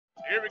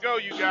Here we go,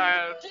 you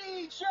guys.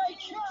 Let's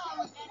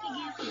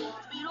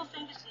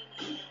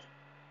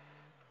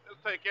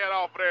take that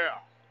off there.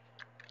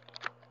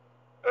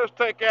 Let's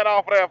take that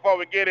off there before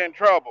we get in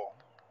trouble.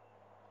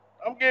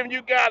 I'm giving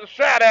you guys a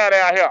shout out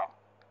here.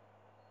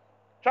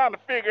 Trying to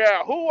figure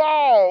out who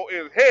all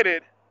is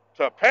headed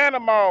to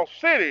Panama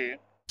City.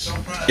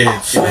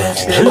 It's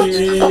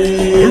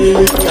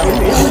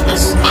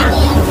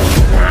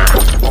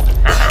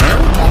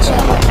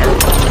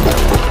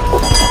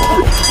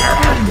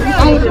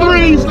On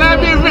three,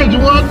 Slappy adventure.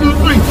 1, 2,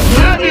 3.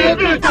 Slappy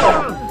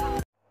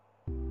adventure.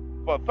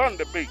 For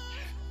Thunder Beach.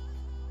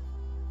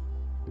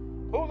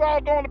 Who's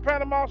all going to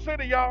Panama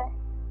City, y'all?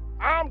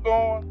 I'm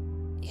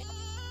going.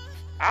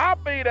 I'll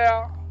be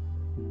there.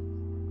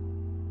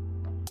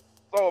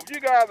 So if you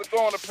guys are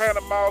going to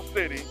Panama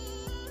City,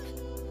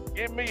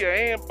 give me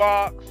an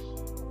inbox.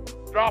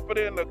 Drop it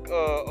in the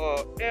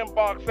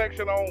inbox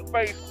section on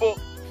Facebook.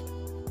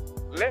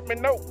 Let me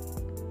know.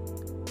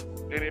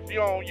 And if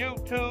you're on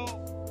YouTube,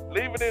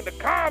 leave it in the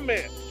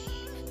comments.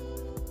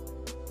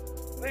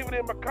 Leave it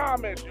in my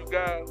comments, you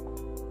guys.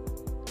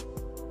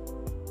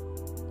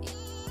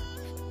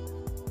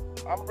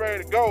 I'm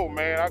ready to go,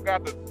 man. I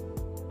got the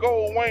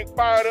gold wing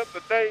fired up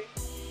today.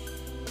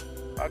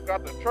 I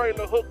got the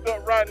trailer hooked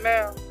up right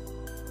now.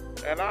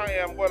 And I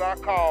am what I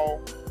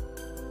call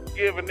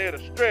giving it a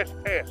stress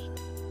test.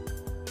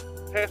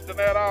 Testing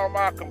out all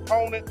my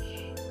components.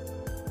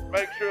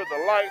 Make sure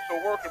the lights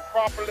are working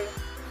properly.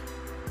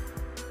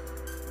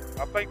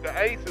 I think the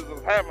Aces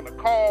is having a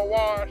car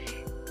wash.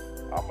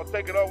 I'm gonna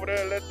take it over there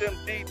and let them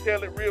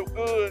detail it real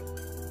good.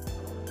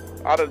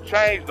 I done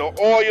changed the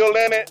oil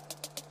in it.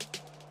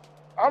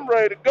 I'm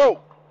ready to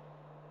go.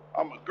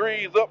 I'm gonna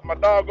grease up my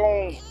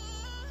doggone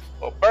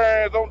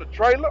bearings on the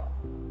trailer.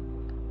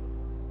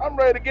 I'm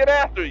ready to get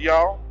after it,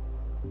 y'all.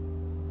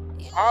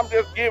 I'm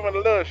just giving a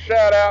little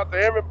shout out to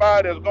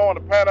everybody that's going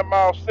to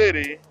Panama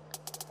City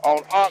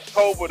on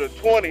October the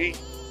 20th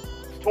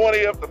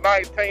to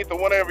 19th, or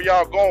whenever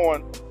y'all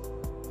going.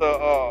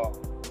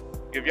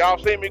 If y'all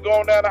see me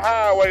going down the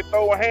highway,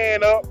 throw a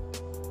hand up.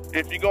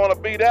 If you're gonna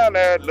be down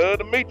there, I'd love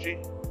to meet you.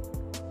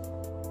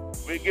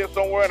 We get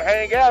somewhere and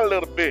hang out a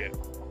little bit.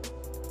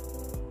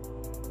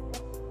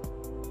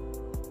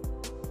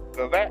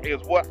 Cause that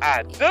is what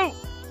I do.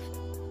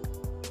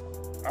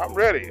 I'm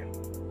ready.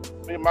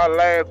 Be my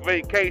last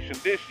vacation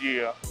this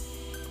year,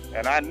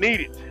 and I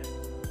need it.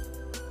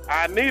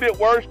 I need it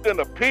worse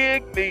than a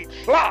pig needs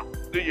slop.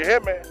 Do you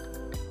hear me?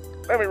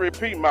 Let me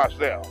repeat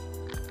myself.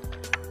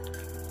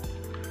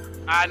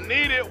 I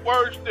need it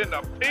worse than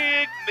a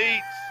pig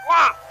needs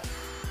slop.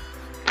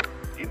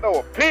 You know,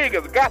 a pig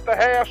has got to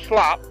have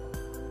slop,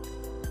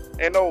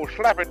 and old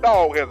Slappy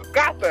dog has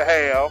got to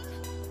have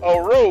a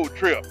road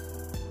trip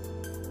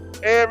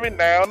every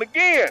now and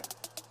again.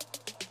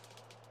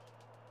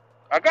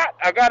 I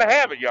gotta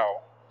have it,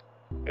 y'all.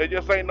 It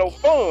just ain't no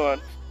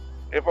fun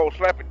if old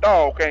Slappy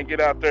dog can't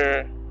get out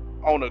there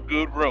on a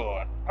good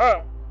run,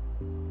 huh?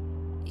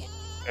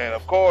 And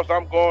of course,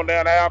 I'm going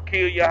down the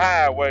Alkilia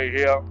Highway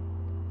here.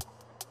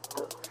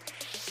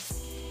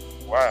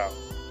 Wow.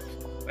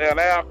 Down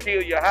the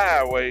Alkilia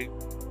Highway,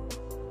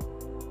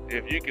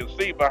 if you can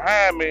see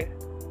behind me,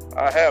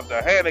 I have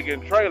the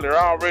Hannigan trailer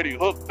already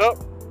hooked up.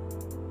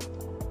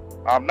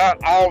 I'm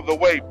not all the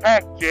way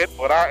packed yet,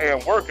 but I am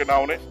working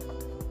on it.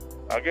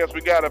 I guess we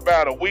got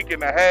about a week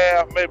and a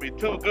half, maybe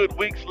 2 good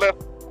weeks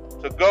left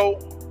to go.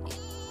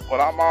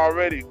 But I'm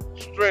already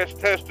stress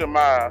testing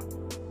my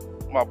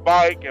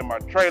bike and my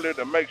trailer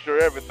to make sure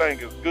everything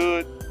is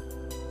good.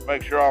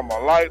 Make sure all my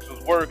lights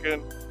is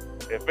working.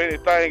 If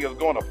anything is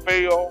gonna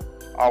fail,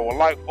 I would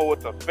like for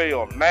it to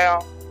fail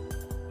now.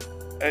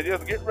 And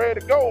just get ready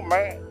to go,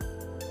 man.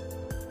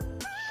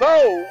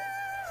 So,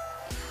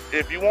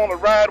 if you wanna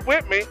ride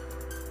with me,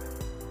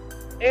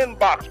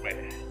 inbox me.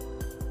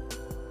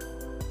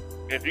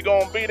 If you're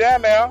gonna be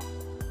down there,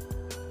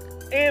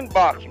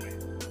 inbox me.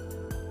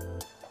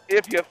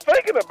 If you're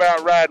thinking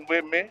about riding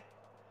with me,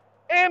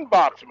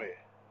 inbox me.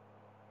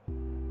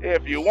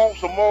 If you want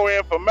some more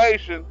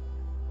information,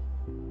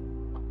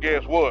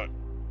 guess what?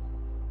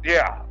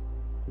 Yeah,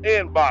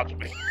 inbox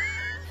me.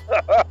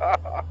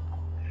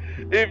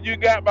 If you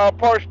got my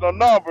personal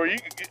number, you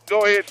can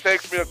go ahead and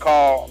text me a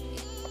call.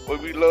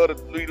 But we love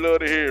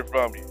to hear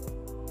from you.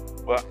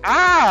 But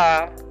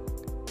I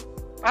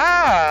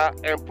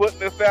am putting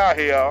this out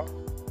here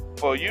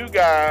for you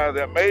guys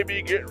that may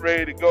be getting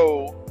ready to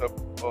go to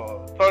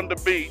Thunder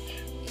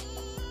Beach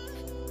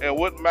and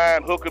wouldn't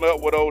mind hooking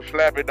up with old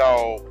Slappy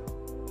dog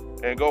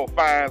and go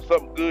find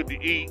something good to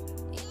eat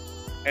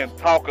and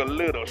talk a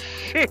little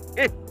shit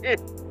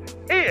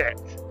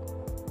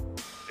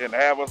and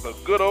have us a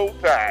good old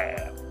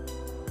time.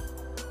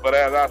 But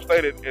as I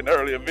stated in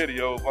earlier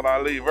videos, when I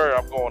leave here,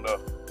 I'm going to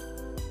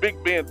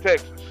Big Bend,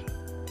 Texas.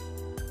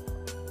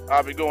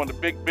 I'll be going to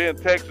Big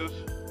Bend, Texas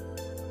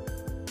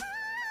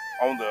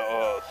on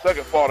the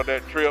second part of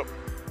that trip.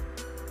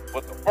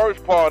 But the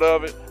first part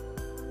of it,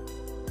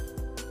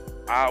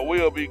 I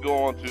will be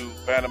going to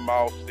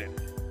Panama City.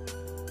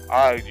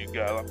 All right, you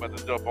guys, I'm about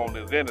to jump on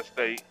this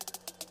interstate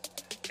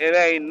It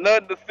ain't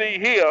nothing to see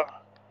here.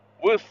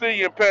 We'll see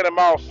you in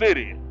Panama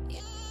City.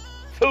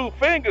 2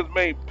 fingers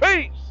mean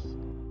peace.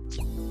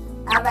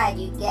 Alright,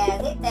 you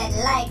guys, hit that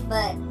like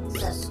button,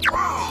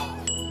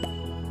 subscribe,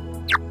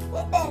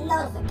 hit that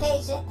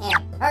notification,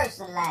 and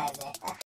personalize it.